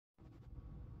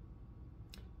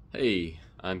Hey,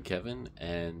 I'm Kevin,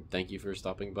 and thank you for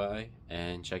stopping by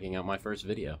and checking out my first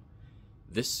video.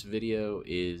 This video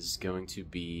is going to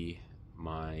be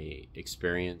my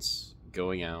experience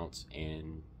going out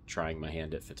and trying my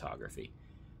hand at photography.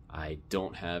 I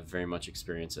don't have very much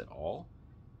experience at all,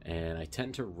 and I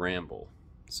tend to ramble,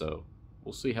 so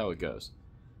we'll see how it goes.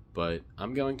 But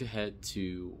I'm going to head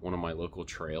to one of my local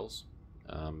trails.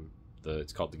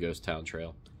 It's called the Ghost Town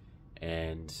Trail,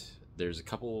 and there's a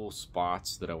couple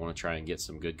spots that I want to try and get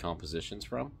some good compositions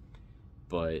from,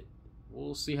 but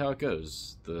we'll see how it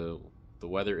goes. The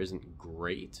weather isn't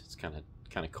great. It's kind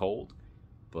of cold,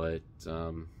 but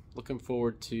looking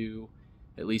forward to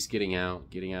at least getting out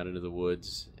into the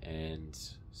woods and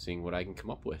seeing what I can come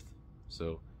up with.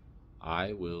 So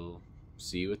I will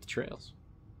see you at the trails.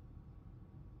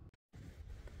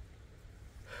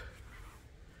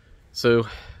 So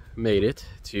made it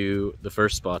to the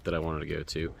first spot that I wanted to go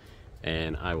to,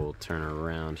 and I will turn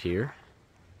around here.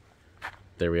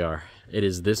 There we are. It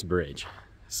is this bridge.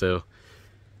 So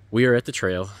we are at the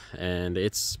trail, and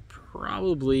it's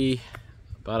probably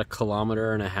about 1.5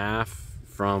 kilometers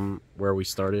from where we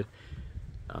started.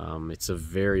 It's a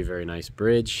very, very nice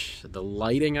bridge. The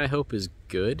lighting, I hope, is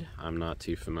good. I'm not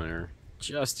too familiar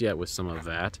just yet with some of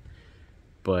that,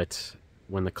 but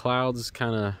when the clouds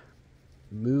kind of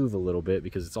move a little bit,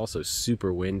 because it's also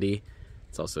super windy,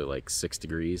 it's also like 6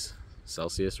 degrees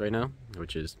Celsius right now,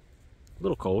 which is a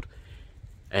little cold,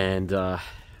 and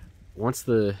once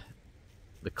the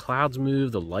clouds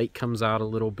move, the light comes out a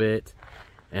little bit,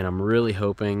 and I'm really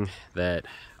hoping that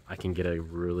I can get a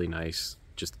really nice,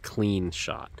 just clean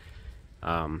shot.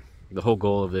 The whole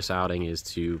goal of this outing is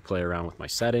to play around with my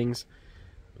settings,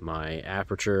 my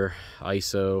aperture,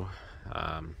 ISO,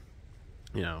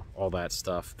 you know, all that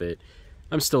stuff that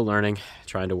I'm still learning,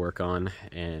 trying to work on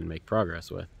and make progress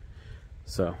with.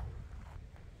 So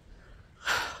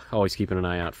always keeping an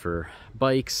eye out for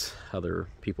bikes, other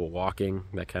people walking,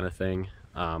 that kind of thing.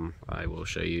 I will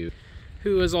show you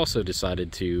who has also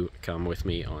decided to come with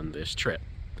me on this trip.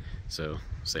 So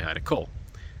say hi to Cole,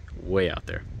 way out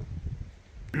there.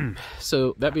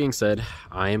 So that being said,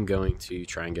 I am going to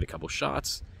try and get a couple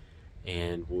shots,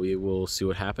 and we will see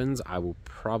what happens. I will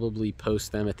probably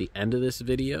post them at the end of this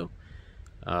video.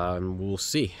 We'll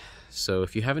see. So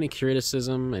if you have any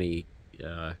criticism, any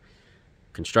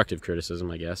constructive criticism,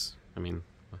 I guess, I mean,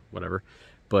 whatever,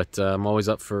 but I'm always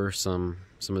up for some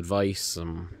advice,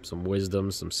 some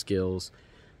wisdom, some skills,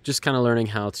 just kind of learning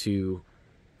how to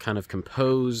kind of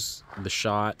compose the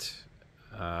shot,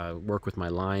 work with my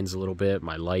lines a little bit,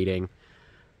 my lighting,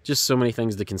 just so many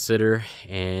things to consider,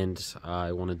 and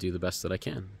I want to do the best that I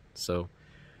can. So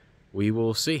we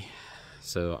will see.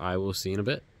 So I will see in a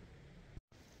bit.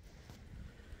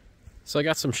 So I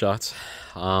got some shots.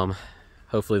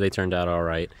 Hopefully they turned out all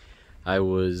right. I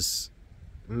was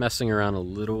messing around a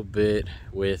little bit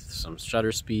with some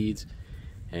shutter speeds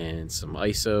and some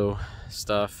ISO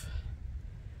stuff.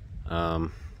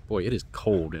 Boy, it is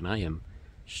cold and I am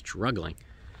struggling,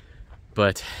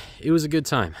 but it was a good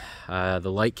time.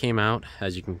 The light came out,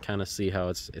 as you can kind of see how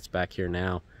it's back here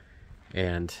now,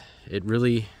 and it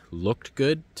really looked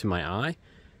good to my eye,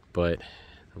 but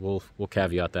we'll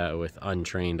caveat that with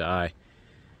untrained eye.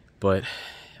 But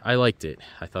I liked it.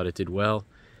 I thought it did well.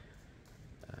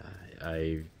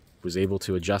 I was able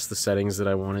to adjust the settings that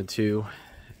I wanted to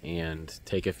and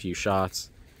take a few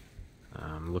shots.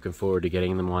 I'm looking forward to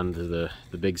getting them onto the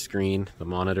big screen, the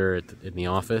monitor in the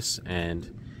office,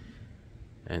 and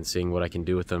seeing what I can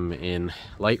do with them in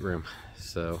Lightroom.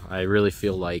 So I really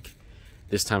feel like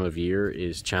this time of year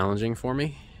is challenging for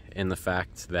me in the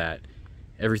fact that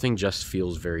everything just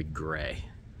feels very gray.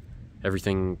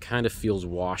 Everything kind of feels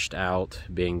washed out,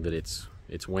 being that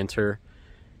it's winter.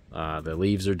 The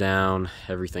leaves are down.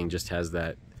 Everything just has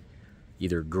that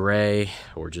either gray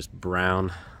or just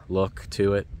brown look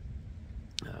to it.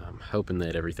 I'm hoping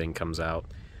that everything comes out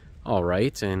all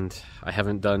right, and I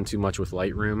haven't done too much with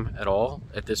Lightroom at all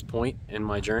at this point in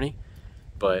my journey,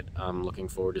 but I'm looking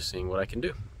forward to seeing what I can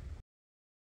do.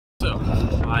 So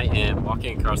I am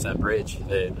walking across that bridge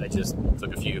that I just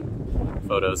took a few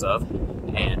photos of,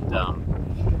 and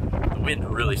the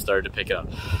wind really started to pick up.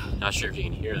 Not sure if you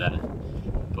can hear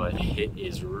that, but it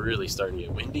is really starting to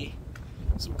get windy.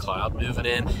 Some cloud moving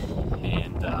in,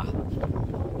 and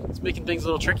it's making things a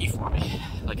little tricky for me.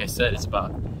 Like I said, it's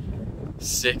about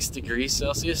 6 degrees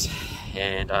Celsius,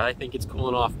 and I think it's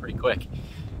cooling off pretty quick.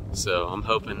 So I'm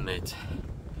hoping that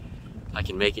I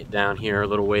can make it down here a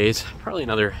little ways, probably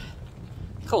another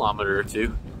kilometer or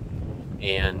two,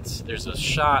 and there's a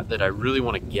shot that I really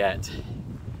want to get,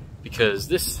 because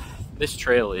this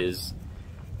trail is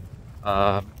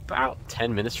about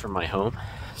 10 minutes from my home,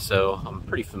 so I'm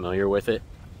pretty familiar with it,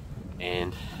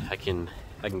 and I can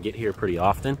get here pretty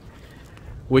often,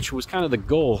 which was kind of the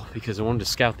goal because I wanted to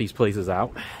scout these places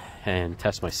out and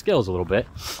test my skills a little bit.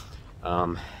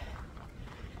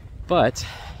 But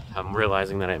I'm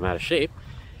realizing that I'm out of shape,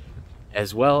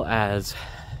 as well as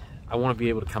I want to be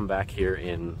able to come back here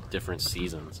in different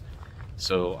seasons.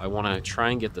 So I want to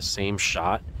try and get the same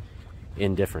shot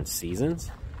in different seasons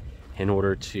in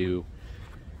order to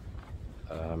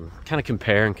kind of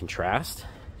compare and contrast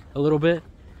a little bit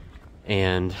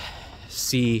and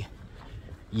see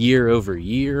year over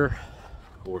year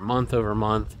or month over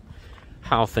month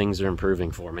how things are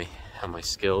improving for me, how my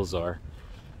skills are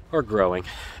growing,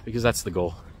 because that's the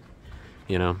goal.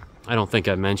 You know, I don't think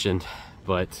I mentioned,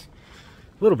 but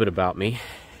a little bit about me,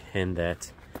 and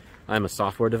that I'm a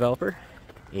software developer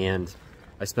and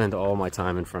I spend all my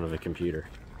time in front of a computer,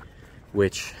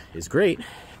 which is great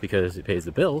because it pays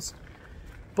the bills,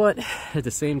 but at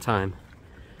the same time,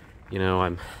 you know,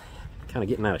 I'm kind of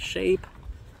getting out of shape,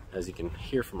 as you can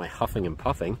hear from my huffing and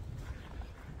puffing.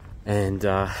 And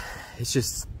it's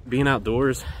just, being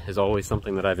outdoors is always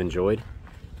something that I've enjoyed.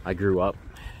 I grew up,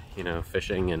 you know,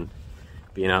 fishing and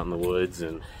being out in the woods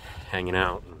and hanging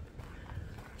out and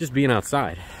just being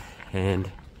outside.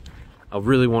 And I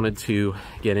really wanted to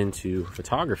get into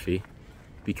photography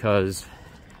because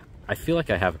I feel like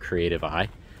I have a creative eye.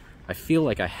 I feel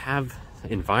like I have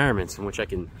environments in which I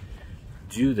can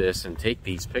do this and take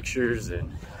these pictures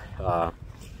and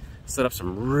set up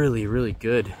some really, really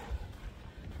good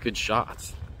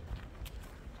shots.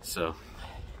 So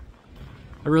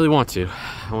I really want to.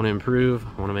 I want to improve.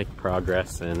 I want to make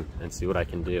progress and see what I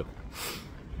can do.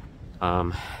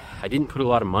 I didn't put a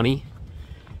lot of money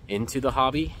into the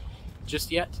hobby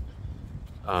just yet.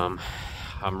 I'm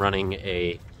running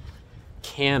a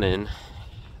Canon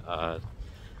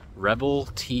Rebel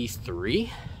T3,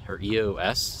 or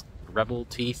EOS Rebel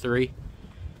T3,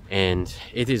 and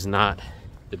it is not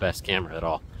the best camera at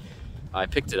all. I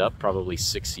picked it up probably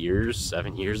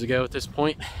 7 years ago at this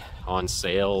point, on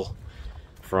sale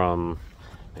from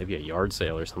maybe a yard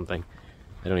sale or something.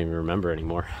 I don't even remember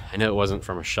anymore. I know it wasn't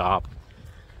from a shop,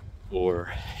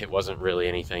 or it wasn't really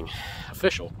anything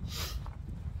official,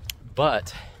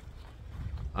 but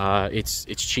it's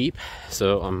cheap.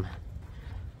 So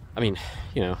I mean,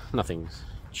 you know, nothing's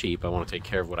cheap. I want to take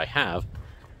care of what I have,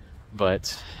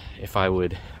 but if I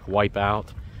would wipe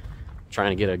out trying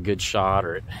to get a good shot,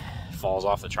 or it falls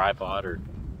off the tripod or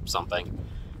something,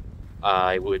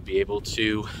 I would be able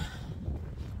to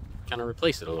kind of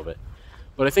replace it a little bit.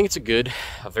 But I think it's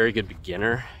a very good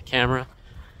beginner camera,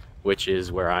 which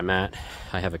is where I'm at.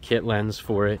 I have a kit lens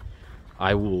for it.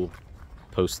 I will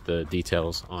post the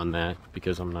details on that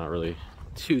because I'm not really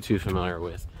too familiar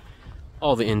with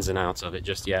all the ins and outs of it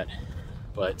just yet.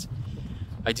 But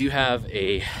I do have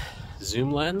a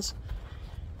zoom lens,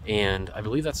 and I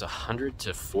believe that's 100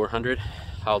 to 400.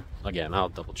 I'll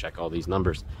double check all these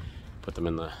numbers, put them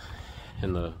in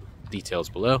the details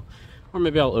below, or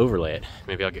maybe I'll overlay it.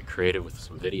 Maybe I'll get creative with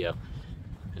some video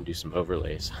and do some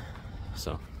overlays.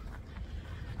 So,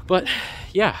 but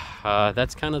yeah,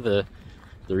 that's kind of the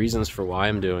reasons for why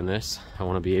I'm doing this. I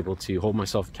want to be able to hold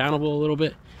myself accountable a little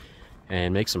bit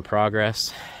and make some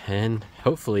progress, and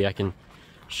hopefully I can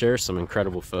share some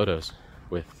incredible photos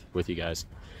with you guys.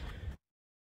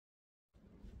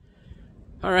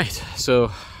 All right,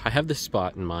 so I have this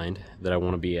spot in mind that I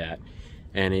want to be at,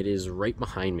 and it is right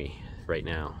behind me right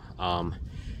now.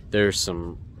 There's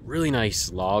some really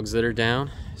nice logs that are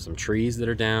down, some trees that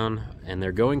are down, and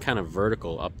they're going kind of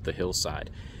vertical up the hillside,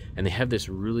 and they have this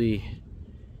really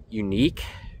unique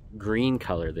green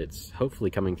color that's hopefully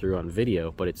coming through on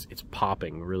video, but it's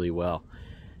popping really well.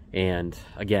 And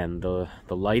again, the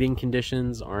lighting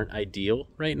conditions aren't ideal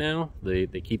right now. They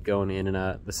keep going in and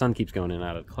out. The sun keeps going in and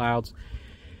out of the clouds,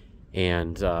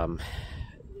 and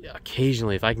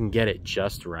occasionally, if I can get it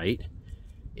just right,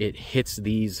 it hits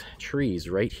these trees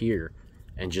right here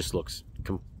and just looks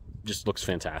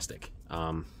fantastic.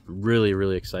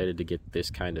 Really excited to get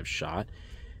this kind of shot,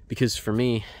 because for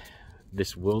me,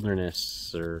 this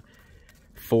wilderness or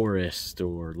forest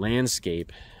or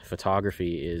landscape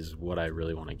photography is what I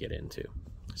really want to get into.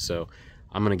 So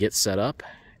I'm gonna get set up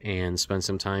and spend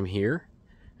some time here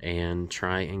and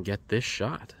try and get this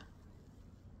shot.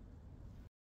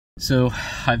 So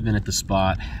I've been at the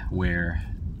spot where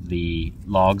the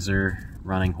logs are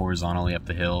running horizontally up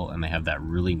the hill, and they have that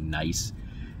really nice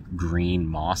green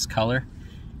moss color.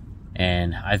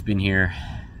 And I've been here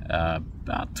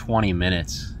about 20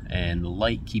 minutes, and the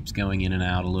light keeps going in and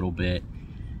out a little bit,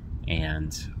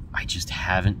 and I just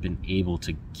haven't been able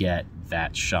to get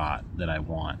that shot that I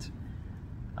want.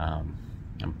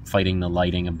 I'm fighting the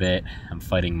lighting a bit. I'm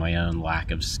fighting my own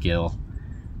lack of skill,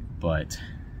 but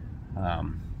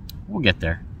we'll get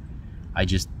there. I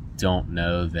just don't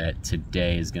know that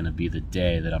today is going to be the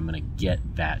day that I'm going to get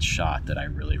that shot that I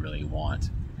really, really want.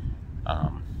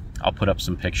 I'll put up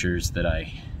some pictures that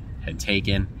I had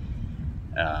taken,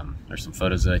 or some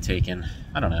photos that I taken.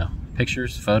 I don't know.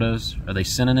 Pictures, photos, are they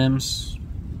synonyms?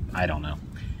 I don't know.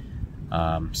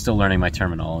 Still learning my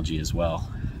terminology as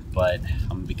well, but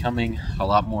I'm becoming a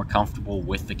lot more comfortable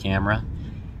with the camera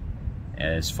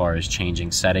as far as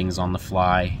changing settings on the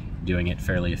fly, doing it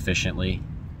fairly efficiently,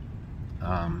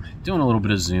 doing a little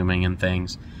bit of zooming and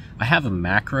things. I have a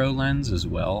macro lens as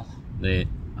well that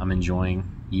I'm enjoying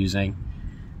using.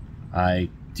 I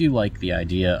do like the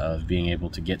idea of being able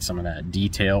to get some of that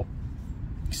detail.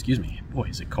 Excuse me, boy,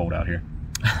 is it cold out here.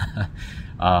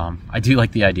 I do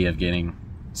like the idea of getting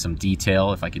some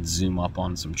detail. If I could zoom up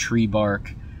on some tree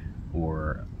bark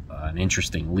or an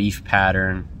interesting leaf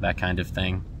pattern, that kind of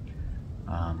thing.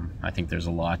 I think there's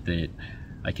a lot that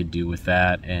I could do with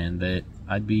that, and that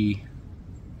I'd be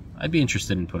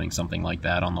interested in putting something like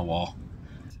that on the wall.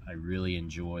 I really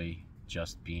enjoy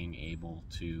just being able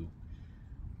to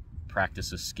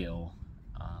practice a skill,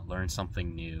 learn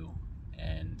something new,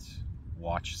 and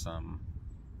watch some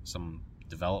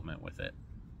development with it.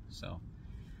 So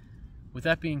with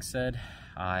that being said,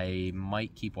 I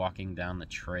might keep walking down the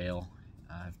trail.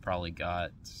 I've probably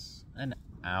got an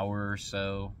hour or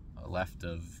so left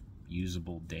of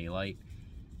usable daylight,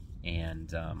 and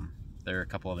there are a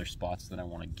couple other spots that I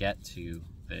want to get to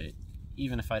that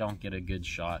even if I don't get a good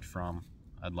shot from,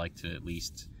 I'd like to at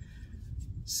least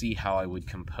see how I would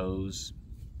compose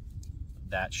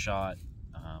that shot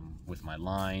with my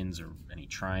lines or any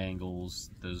triangles.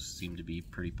 Those seem to be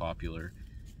pretty popular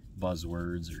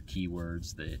buzzwords or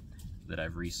keywords that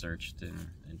I've researched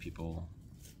and people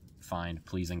find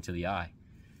pleasing to the eye.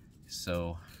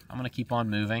 So I'm gonna keep on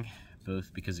moving,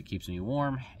 both because it keeps me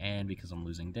warm and because I'm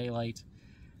losing daylight,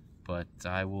 but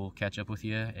I will catch up with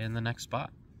you in the next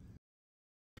spot.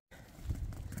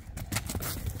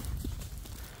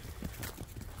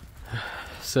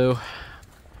 So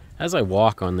as I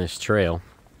walk on this trail,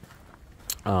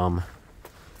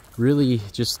 really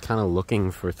just kind of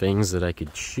looking for things that I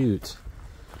could shoot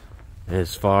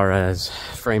as far as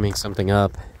framing something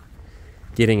up,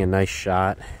 getting a nice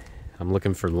shot. I'm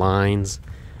looking for lines,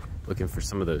 looking for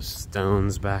some of those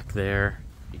stones back there.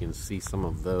 You can see some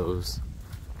of those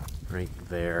right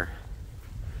there.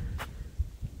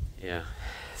 Yeah,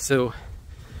 so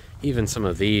even some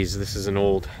of these, this is an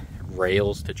old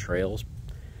rails to trails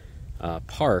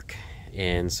park,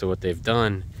 and so what they've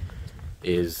done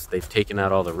is they've taken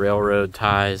out all the railroad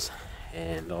ties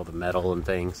and all the metal and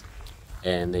things,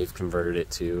 and they've converted it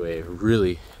to a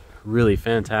really, really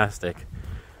fantastic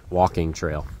walking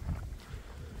trail.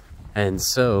 And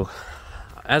so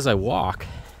as I walk,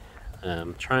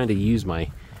 I'm trying to use my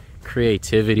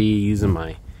creativity, using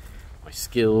my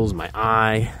skills, my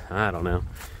eye, I don't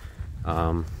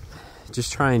know,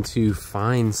 just trying to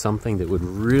find something that would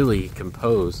really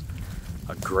compose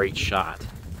a great shot.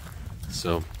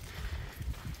 So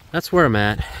that's where I'm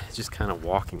at, just kind of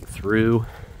walking through,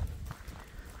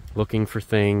 looking for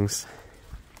things,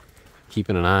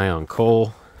 keeping an eye on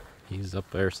Cole. He's up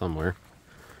there somewhere.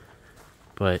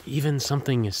 But even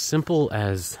something as simple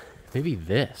as maybe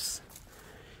this.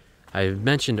 I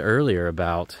mentioned earlier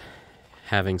about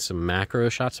having some macro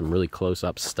shots, some really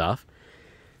close-up stuff,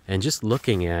 and just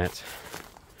looking at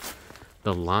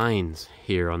the lines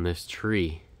here on this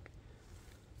tree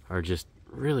are just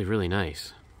really, really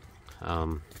nice.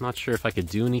 Not sure if I could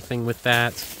do anything with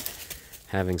that.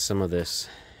 Having some of this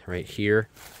right here,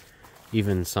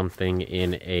 even something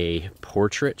in a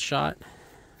portrait shot,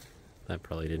 that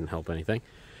probably didn't help anything,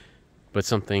 but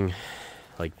something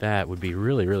like that would be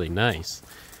really, really nice.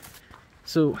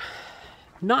 So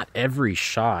not every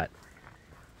shot,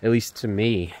 at least to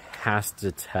me, has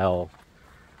to tell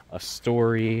a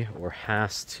story or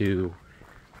has to,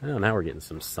 oh, now we're getting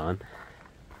some sun.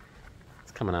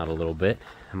 It's coming out a little bit.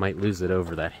 I might lose it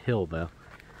over that hill though.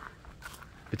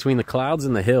 Between the clouds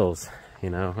and the hills, you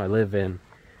know, I live in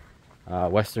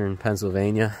western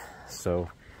Pennsylvania, so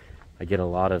I get a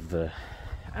lot of the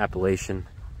Appalachian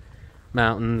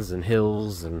mountains and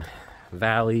hills and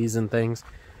valleys and things,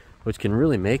 which can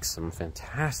really make some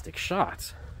fantastic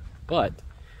shots, but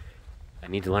I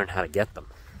need to learn how to get them.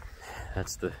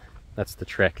 That's the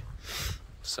trick.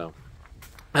 So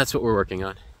that's what we're working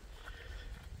on.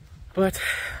 But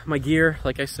my gear,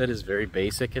 like I said, is very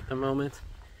basic at the moment.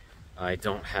 I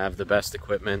don't have the best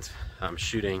equipment. I'm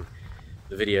shooting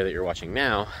the video that you're watching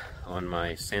now on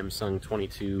my Samsung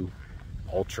 22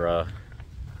 Ultra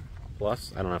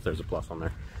Plus. I don't know if there's a Plus on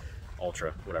there.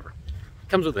 Ultra, whatever. It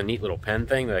comes with a neat little pen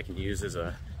thing that I can use as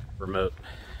a remote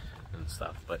and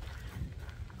stuff, but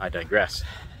I digress.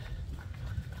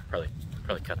 Probably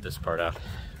cut this part out,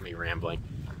 me rambling.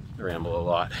 I ramble a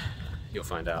lot, you'll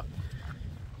find out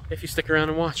if you stick around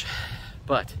and watch.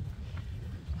 But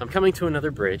I'm coming to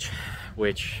another bridge,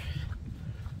 which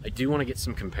I do want to get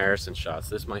some comparison shots.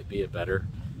 This might be a better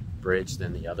bridge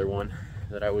than the other one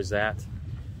that I was at.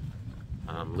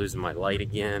 I'm losing my light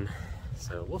again,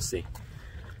 so we'll see.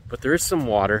 But there is some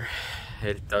water.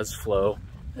 It does flow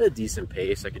at a decent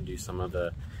pace. I could do some of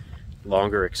the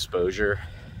longer exposure.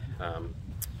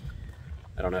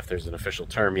 I don't know if there's an official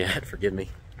term yet, forgive me,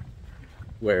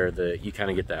 where you kind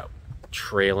of get that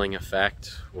trailing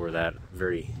effect, or that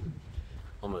very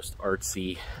almost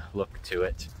artsy look to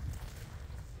it.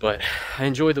 But I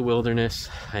enjoy the wilderness,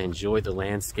 I enjoy the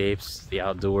landscapes, the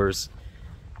outdoors,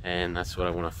 and that's what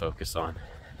I want to focus on.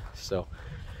 So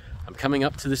I'm coming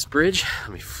up to this bridge.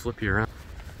 Let me flip you around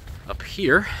up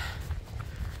here,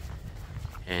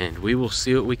 and we will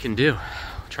see what we can do.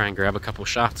 Try and grab a couple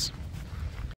shots.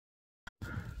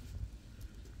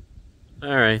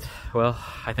 All right, well,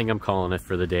 I think I'm calling it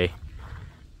for the day.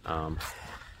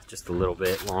 Just a little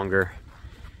bit longer,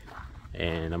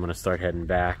 and I'm gonna start heading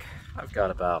back. I've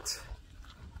got about,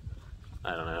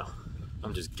 I don't know,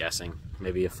 I'm just guessing,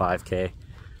 maybe a 5K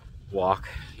walk,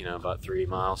 you know, about 3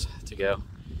 miles to go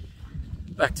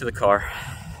back to the car.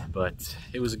 But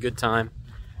it was a good time.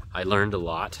 I learned a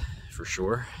lot for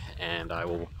sure, and I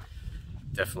will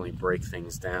definitely break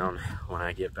things down when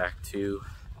I get back to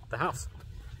the house,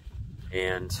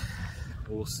 and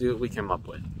we'll see what we come up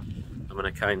with. I'm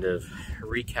gonna kind of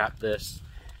recap this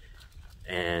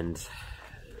and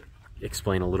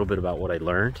explain a little bit about what I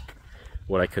learned,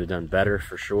 what I could have done better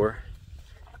for sure,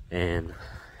 and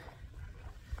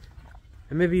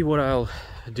maybe what I'll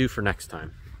do for next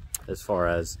time, as far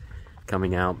as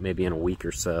coming out maybe in a week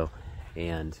or so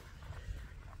and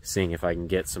seeing if I can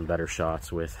get some better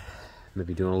shots with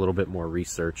maybe doing a little bit more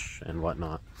research and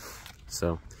whatnot.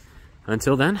 So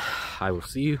until then, I will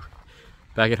see you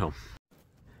back at home.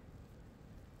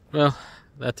 Well,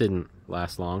 that didn't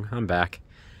last long. I'm back.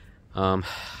 I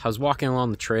was walking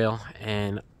along the trail,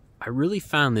 and I really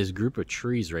found this group of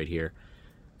trees right here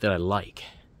that I like.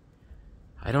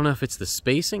 I don't know if it's the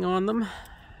spacing on them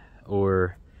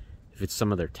or if it's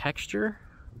some of their texture.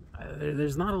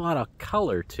 There's not a lot of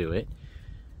color to it,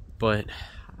 but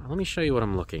let me show you what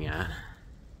I'm looking at.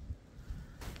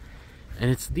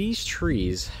 And it's these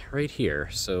trees right here.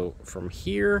 So from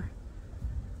here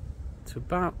to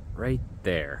about right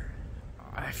there,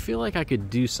 I feel like I could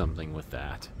do something with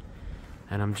that,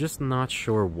 and I'm just not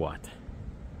sure what.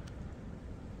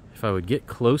 If I would get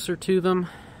closer to them,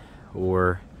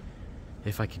 or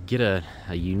if I could get a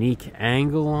unique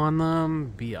angle on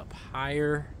them, be up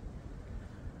higher.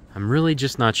 I'm really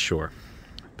just not sure.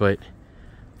 But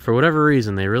for whatever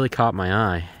reason, they really caught my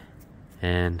eye,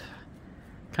 and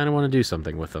kind of want to do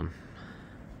something with them.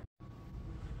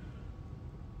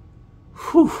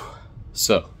 Whew.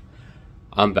 So,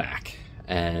 I'm back,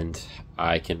 and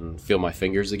I can feel my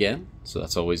fingers again, so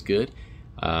that's always good.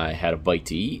 I had a bite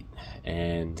to eat,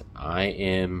 and I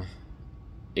am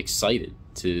excited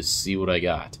to see what I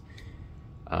got.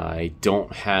 I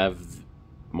don't have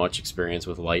much experience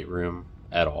with Lightroom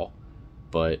at all,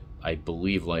 but I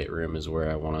believe Lightroom is where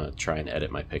I want to try and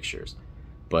edit my pictures.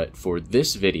 But for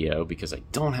this video, because I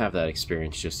don't have that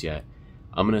experience just yet,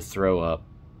 I'm going to throw up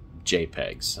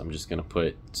JPEGs. I'm just going to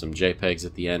put some JPEGs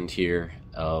at the end here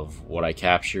of what I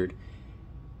captured.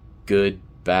 Good,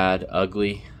 bad,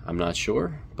 ugly, I'm not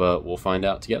sure, but we'll find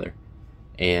out together.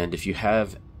 And if you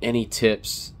have any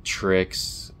tips,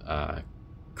 tricks,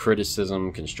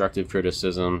 criticism, constructive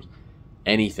criticism,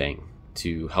 anything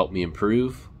to help me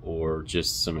improve, or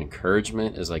just some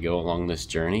encouragement as I go along this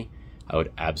journey, I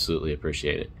would absolutely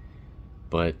appreciate it.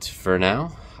 But for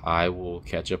now, I will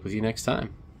catch up with you next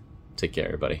time. Take care,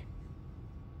 everybody.